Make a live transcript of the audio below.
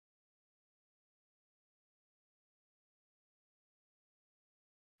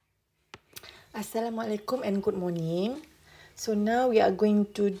Assalamualaikum and good morning. So now we are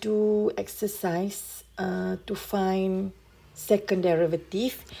going to do exercise to find second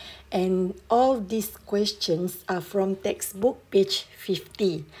derivative, and all these questions are from textbook page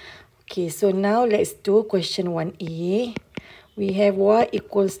 50. Okay, so now let's do question 1a. We have y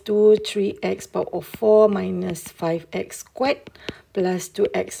equals to 3x power of 4 minus 5x squared plus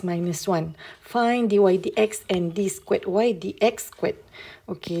 2x minus 1. Find dy dx and d squared y dx squared.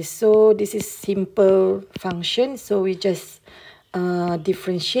 Okay, so this is simple function. So we just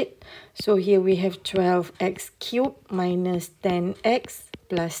differentiate. So here we have 12x cubed minus 10x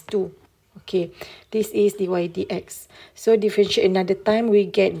plus 2. Okay, this is dy dx. So differentiate another time, we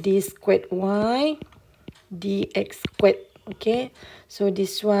get d squared y dx squared. Okay, so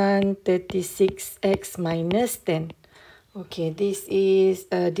this one 36x minus 10. Okay, this is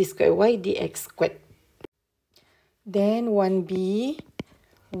d squared y dx squared. Then 1b,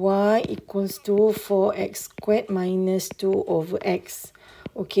 y equals to 4x squared minus 2 over x.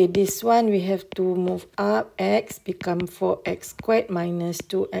 Okay, this one we have to move up, x become 4x squared minus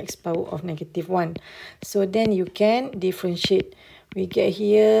 2x power of negative 1. So then you can differentiate. We get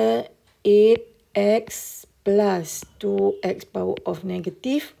here 8x plus 2x power of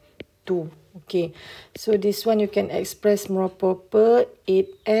negative 2. Okay, so this one you can express more proper,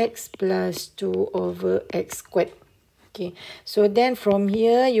 8x plus 2 over x squared. Okay, so then from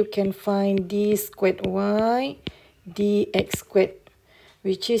here you can find d squared y dx squared,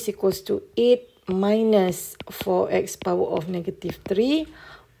 which is equals to 8 minus 4x power of negative 3,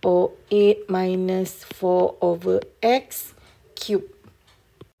 or 8 minus 4 over x cubed.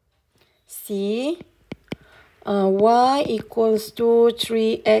 C, y equals to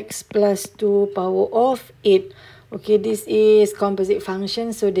 3x plus 2 power of 8. Okay, this is composite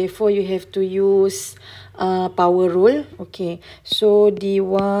function, so therefore you have to use power rule. Okay, so dy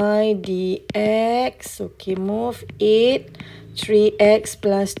dx, okay, move 8, 3x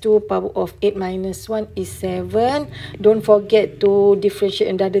plus 2 power of 8 minus 1 is 7. Don't forget to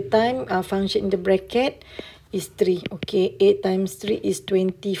differentiate another time. Function in the bracket is 3. Okay, 8 times 3 is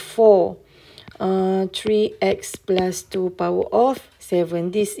 24. 3x plus 2 power of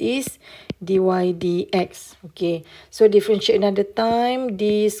 7. This is dy dx. Okay, so differentiate another time.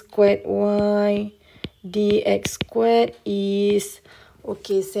 D squared y dx squared is,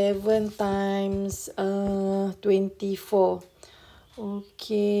 okay, 7 times 24.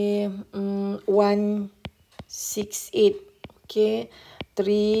 Okay, 168. Okay,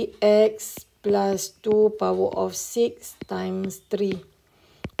 3x plus 2 power of 6 times 3.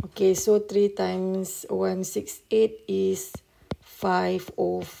 Okay, so 3 times 168 is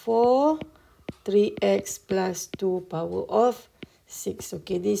 504. 3x plus 2 power of 6.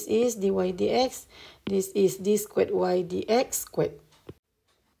 Okay, this is dy dx. This is d squared y dx squared.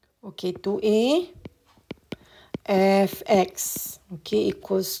 Okay, 2a. fx, okay,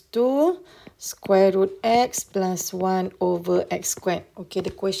 equals to square root x plus 1 over x squared. Okay,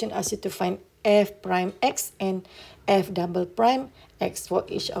 the question asks you to find f prime x and f double prime x for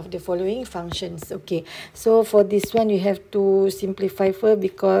each of the following functions. Okay, so for this one you have to simplify first,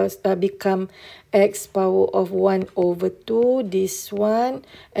 because become x power of 1 over 2. This one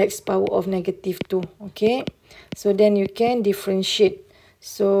x power of negative 2. Okay, so then you can differentiate.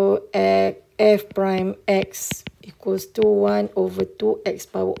 So f prime x equals to 1 over 2 x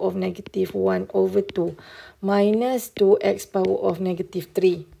power of negative 1 over 2 minus 2x power of negative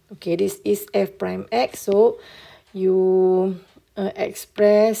 3. Okay, this is f prime x. So you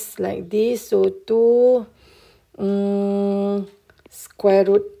express like this. So 2 square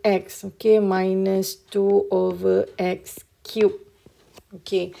root x, okay, minus 2 over x cubed.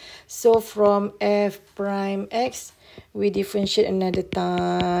 Okay, so from f prime x, we differentiate another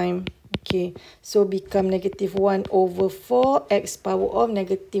time. Okay, so become negative 1 over 4 x power of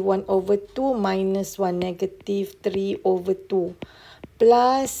negative 1 over 2 minus 1 negative 3 over 2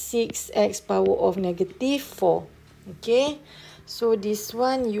 plus 6x power of negative 4. Okay, so this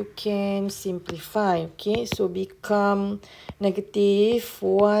one you can simplify. Okay, so become negative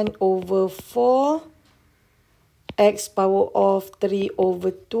 1 over 4 x power of 3 over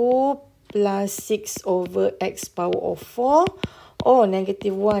 2 plus 6 over x power of 4, or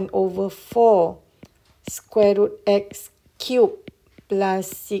negative 1 over 4 square root x cubed plus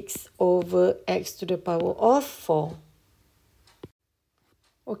 6 over x to the power of 4.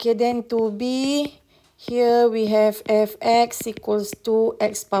 Okay, then 2b, here we have fx equals to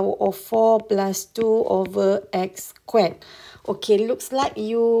x power of 4 plus 2 over x squared. Okay, looks like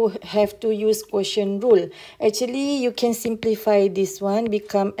you have to use quotient rule. Actually, you can simplify this one,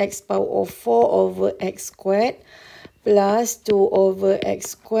 become x power of 4 over x squared plus 2 over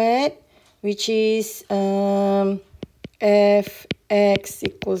x squared which is fx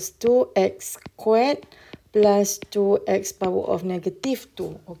equals to x squared plus 2x power of negative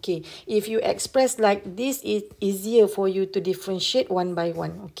 2. Okay, if you express like this, it's easier for you to differentiate one by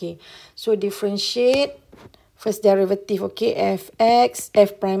one. Okay, so differentiate first derivative. Okay, f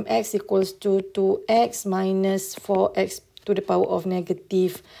prime x equals to 2x minus 4x to the power of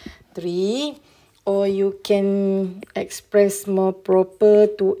negative 3. Or you can express more proper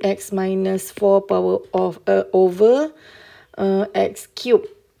 2x minus 4 power of over x cubed.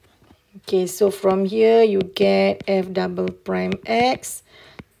 Okay, so from here you get f double prime x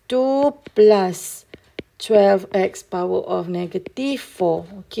 2 plus 12x power of negative 4.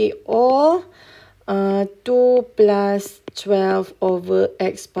 Okay, or 2 plus 12 over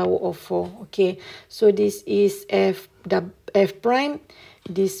x power of 4. Okay, so this is f prime.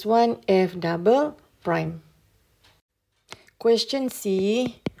 This one f double prime. Question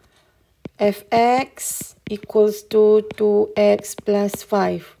C. Fx equals to 2x plus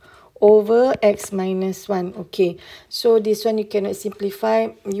 5 over x minus 1. Okay, so this one you cannot simplify.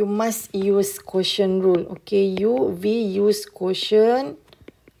 You must use quotient rule. Okay, we use quotient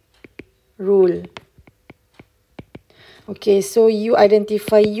rule. Okay, so you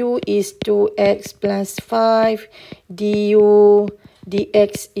identify u is 2x plus 5, du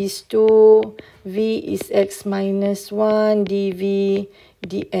dx is 2, v is x minus 1, dv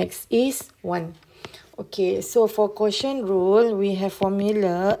dx is 1. Okay, so for quotient rule, we have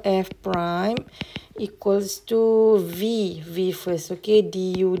formula f prime equals to v first. Okay,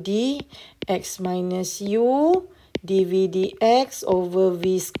 du dx minus u dv dx over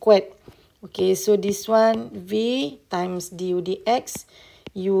v squared. Okay, so this one v times du dx,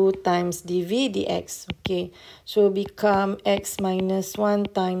 u times dv dx. Okay, so become x minus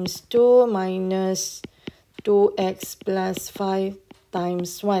 1 times 2 minus 2x plus 5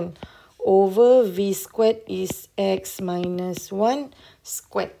 times 1 over v squared is x minus 1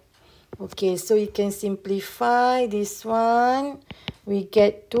 squared. Okay, so you can simplify this one. We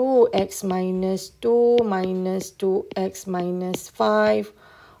get 2x minus 2 minus 2x minus 5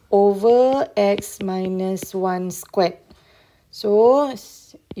 over x minus 1 squared. So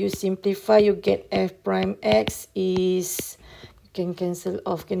you simplify, you get f prime x is, you can cancel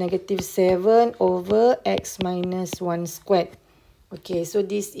off, okay, negative 7 over x minus 1 squared. Okay, so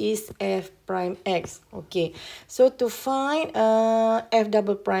this is f prime x. Okay, so to find f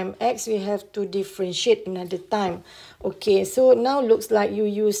double prime x, we have to differentiate another time. Okay, so now looks like you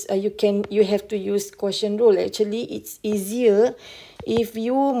use you have to use quotient rule. Actually, it's easier if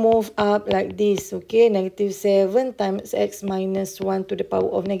you move up like this. Okay, negative 7 times x minus 1 to the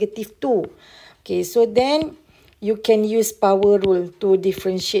power of negative 2. Okay, so then you can use power rule to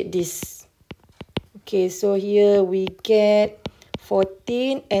differentiate this. Okay, so here we get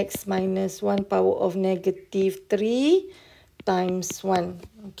 14x minus 1 power of negative 3 times 1.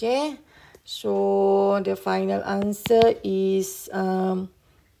 Okay, so the final answer is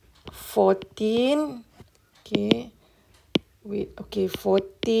 14. Okay, wait, okay,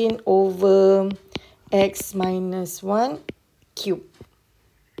 14 over x minus 1 cube.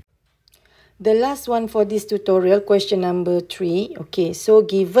 The last one for this tutorial, question number 3. Okay, so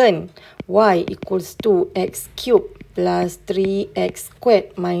given y equals to x cubed plus 3x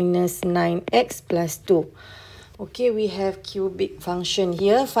squared minus 9x plus 2. Okay, we have cubic function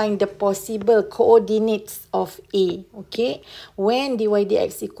here. Find the possible coordinates of A. Okay, when dy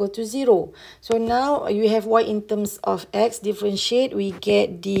dx equal to 0. So now you have y in terms of x. Differentiate, we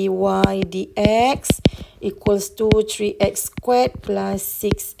get dy dx equals to 3x squared plus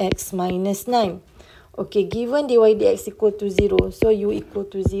 6x minus 9. Okay, given dy dx equal to 0, so u equal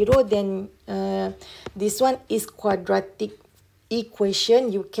to 0, then this one is quadratic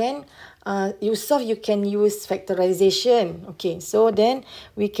equation. You can you can use factorization. Okay, so then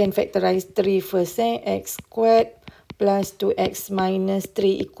we can factorize 3 first. X squared plus 2x minus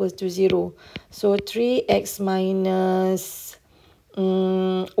 3 equals to 0. So 3x minus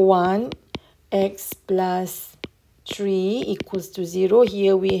 1 x plus 3 equals to 0.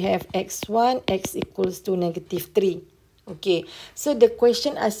 Here we have x1, x equals to negative 3. Okay, so the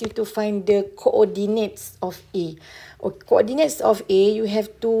question asks you to find the coordinates of A. Coordinates of A, you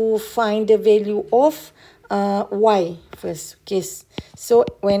have to find the value of y first. Okay, so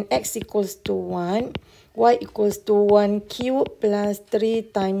when x equals to 1, y equals to 1 cube plus 3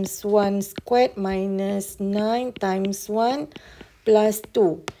 times 1 squared minus 9 times 1 plus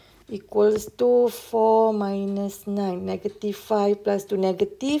 2 equals to 4 minus 9, negative 5 plus 2,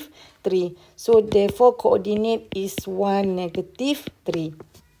 negative 3. So therefore coordinate is 1, negative 3.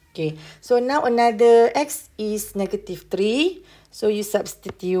 Okay, so now another x is negative 3. So you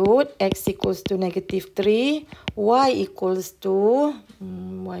substitute x equals to -3, y equals to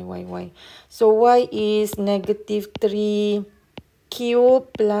y. So y is -3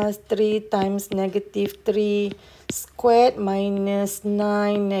 cube plus 3 times -3 squared minus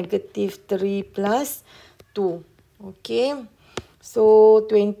 9 -3 plus 2. Okay. So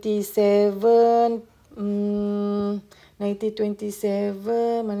 27,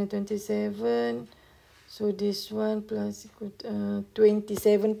 27 minus 27. So this one plus equal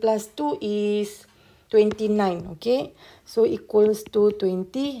 27 plus 2 is 29. Okay. So equals to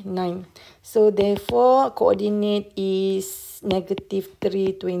 29. So therefore coordinate is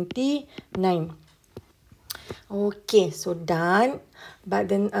 -3, 29. Okay, so done. But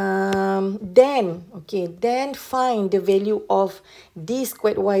then find the value of d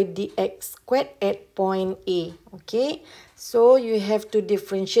squared y dx squared at point A. Okay, so you have to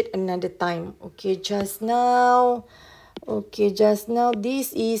differentiate another time. Okay, just now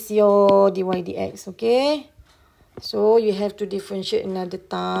this is your dy dx. Okay, so you have to differentiate another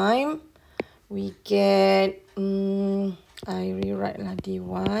time. We get I rewrite lah, dy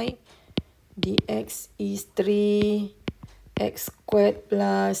dx is 3x squared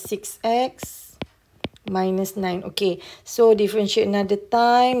plus 6x minus 9. Okay, so differentiate another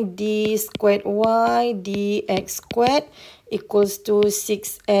time. D squared y dx squared equals to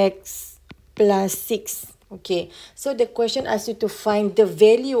 6x plus 6. Okay, so the question asks you to find the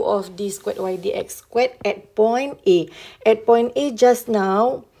value of d squared y dx squared at point A. At point A just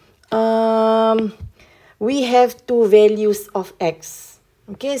now, we have two values of x.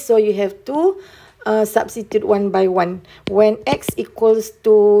 Okay, so you have to substitute one by one. When x equals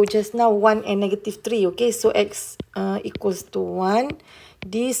to just now 1 and -3. Okay, so x equals to 1.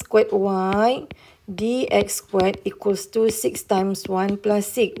 D squared y dx squared equals to 6 times 1 plus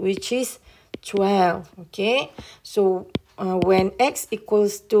 6, which is 12. Okay, so when x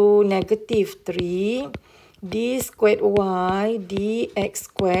equals to -3, d squared y dx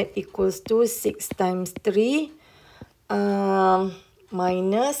squared equals to 6 times 3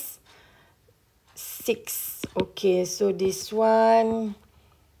 minus 6. Okay, so this one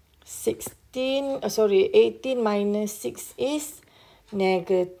 18 minus 6 is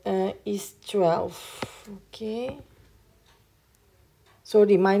is 12. Okay,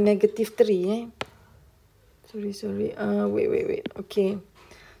 sorry, my -3 sorry wait. Okay,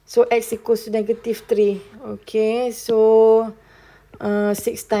 so x equals to -3. Okay, so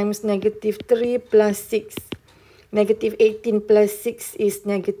 6 times -3 plus 6. -18 plus 6 is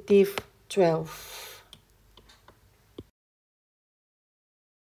 -12.